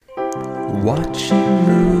Watching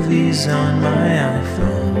movies on my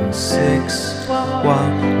iPhone 6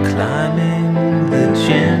 while climbing the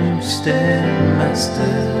gym stairmaster.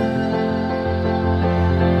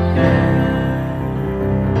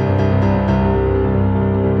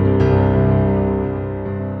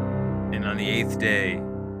 And on the 8th day,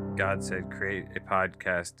 God said, create a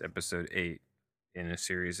podcast, episode 8, in a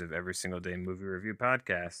series of every single day movie review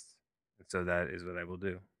podcasts. And so that is what I will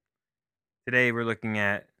do. Today we're looking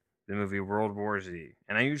at the movie World War Z.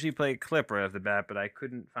 And I usually play a clip right off the bat, but I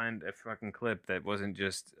couldn't find a fucking clip that wasn't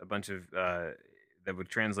just a bunch of, that would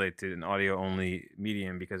translate to an audio-only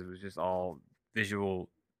medium, because it was just all visual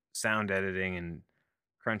sound editing and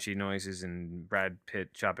crunchy noises and Brad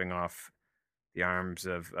Pitt chopping off the arms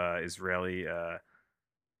of Israeli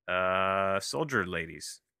soldier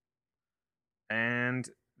ladies. And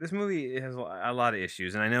this movie has a lot of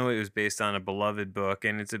issues, and I know it was based on a beloved book,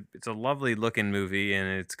 and it's a lovely looking movie, and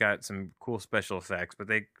it's got some cool special effects, but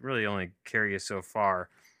they really only carry us so far.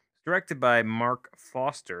 It's directed by Mark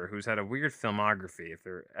Foster, who's had a weird filmography, if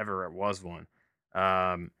there ever was one.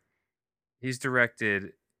 He's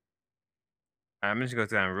directed. I'm just gonna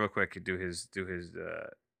go down real quick and do his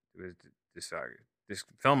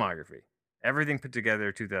filmography. Everything Put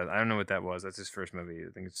Together, 2000. I don't know what that was. That's his first movie. I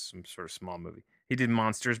think it's some sort of small movie. He did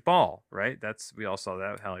Monsters Ball, right? We all saw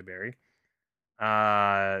that with Halle Berry.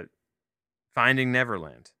 Finding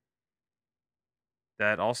Neverland.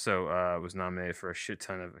 That also was nominated for a shit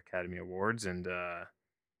ton of Academy Awards, and that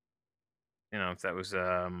was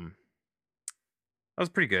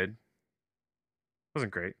pretty good.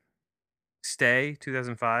 Wasn't great. Stay,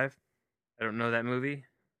 2005. I don't know that movie.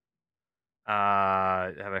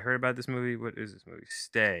 Have I heard about this movie? What is this movie?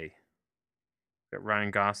 Stay. Got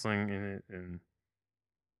Ryan Gosling in it, and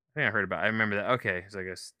I think I heard about it. I remember that. Okay, it's like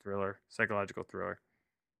a thriller, psychological thriller.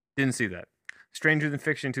 Didn't see that. Stranger Than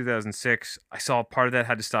Fiction, 2006. I saw part of that,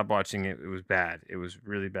 had to stop watching it. It was bad. It was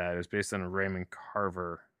really bad. It was based on a Raymond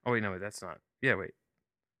Carver. Oh, wait, no, that's not. Yeah, wait.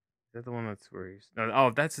 Is that the one that's where he's... No, oh,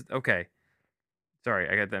 that's... Okay. Sorry,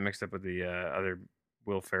 I got that mixed up with the other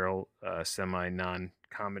Will Ferrell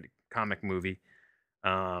semi-non-comic movie.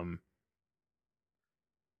 I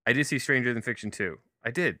did see Stranger Than Fiction 2. I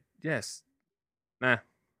did, yes. Nah,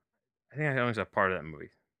 I think I only saw part of that movie.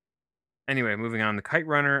 Anyway, moving on. The Kite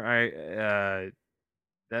Runner,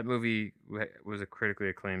 that movie was a critically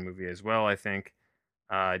acclaimed movie as well, I think.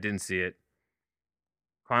 I didn't see it.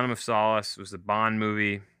 Quantum of Solace was the Bond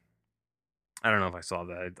movie. I don't know if I saw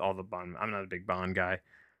that. All the Bond. I'm not a big Bond guy.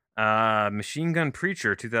 Machine Gun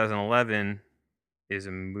Preacher, 2011, is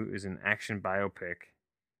an action biopic,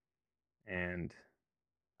 and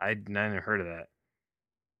I'd never heard of that.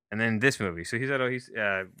 And then this movie. So he's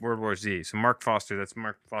World War Z. So Mark Foster. That's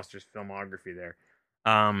Mark Foster's filmography there.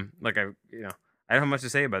 I don't have much to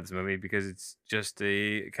say about this movie because it's just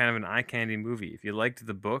a kind of an eye candy movie. If you liked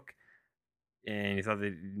the book and you thought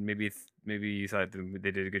that maybe you thought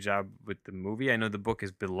they did a good job with the movie. I know the book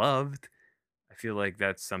is beloved. I feel like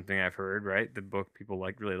that's something I've heard, right? The book, people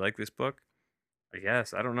really like this book. I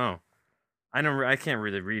guess, I don't know. I can't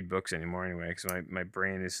really read books anymore anyway, because my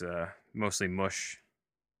brain is mostly mush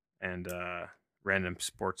and random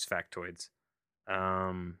sports factoids.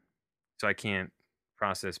 So I can't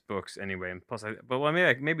process books anyway. And plus,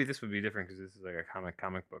 maybe this would be different because this is like a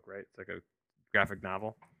comic book, right? It's like a graphic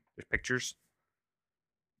novel. There's pictures.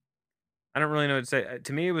 I don't really know what to say.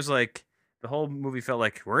 To me, it was like the whole movie felt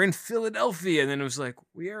like we're in Philadelphia, and then it was like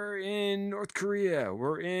we are in North Korea,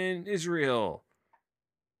 we're in Israel,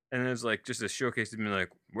 and it was like just a showcase to me, like,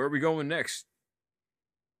 where are we going next?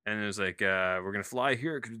 And it was like, we're gonna fly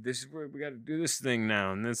here because this is where we got to do this thing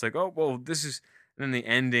now. And then it's like, oh well, this is. And then the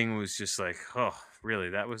ending was just like, oh, really?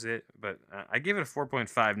 That was it? But I gave it a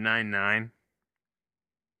 4.599.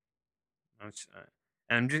 It's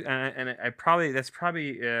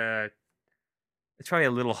probably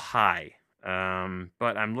a little high.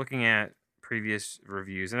 But I'm looking at previous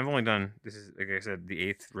reviews, and I've only done, this is, like I said,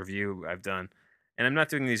 the 8th review I've done, and I'm not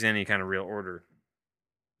doing these in any kind of real order.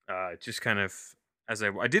 Just kind of as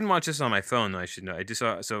I didn't watch this on my phone, though, I should know. I just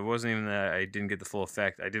saw, so it wasn't even that I didn't get the full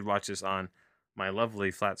effect. I did watch this on my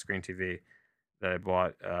lovely flat screen TV that I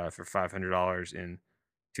bought for $500 in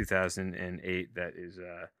 2008. That is,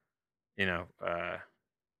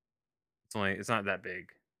 it's not that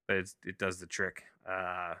big, but it does the trick.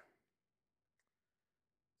 So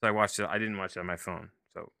I watched it. I didn't watch it on my phone,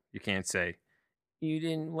 so you can't say you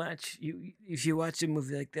didn't watch. If you watch a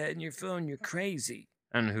movie like that on your phone, you're crazy.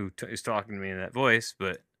 I don't know who is talking to me in that voice,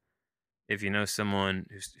 but if you know someone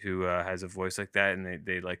who has a voice like that and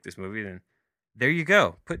they like this movie, then there you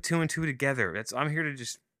go. Put 2 and 2 together. I'm here to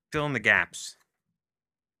just fill in the gaps.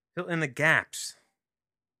 Fill in the gaps.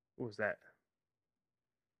 What was that?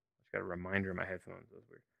 I just got a reminder in my headphones. That was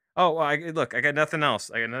weird. Oh, well, look, I got nothing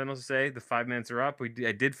else. I got nothing else to say. The 5 minutes are up.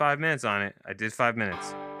 I did 5 minutes on it. I did 5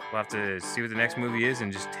 minutes. We'll have to see what the next movie is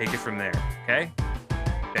and just take it from there. Okay?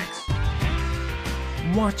 Thanks.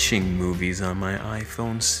 Watching movies on my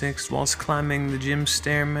iPhone 6 whilst climbing the gym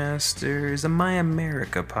Stairmaster is a My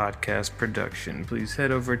America podcast production. Please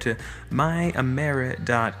head over to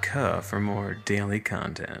myameri.ca for more daily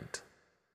content.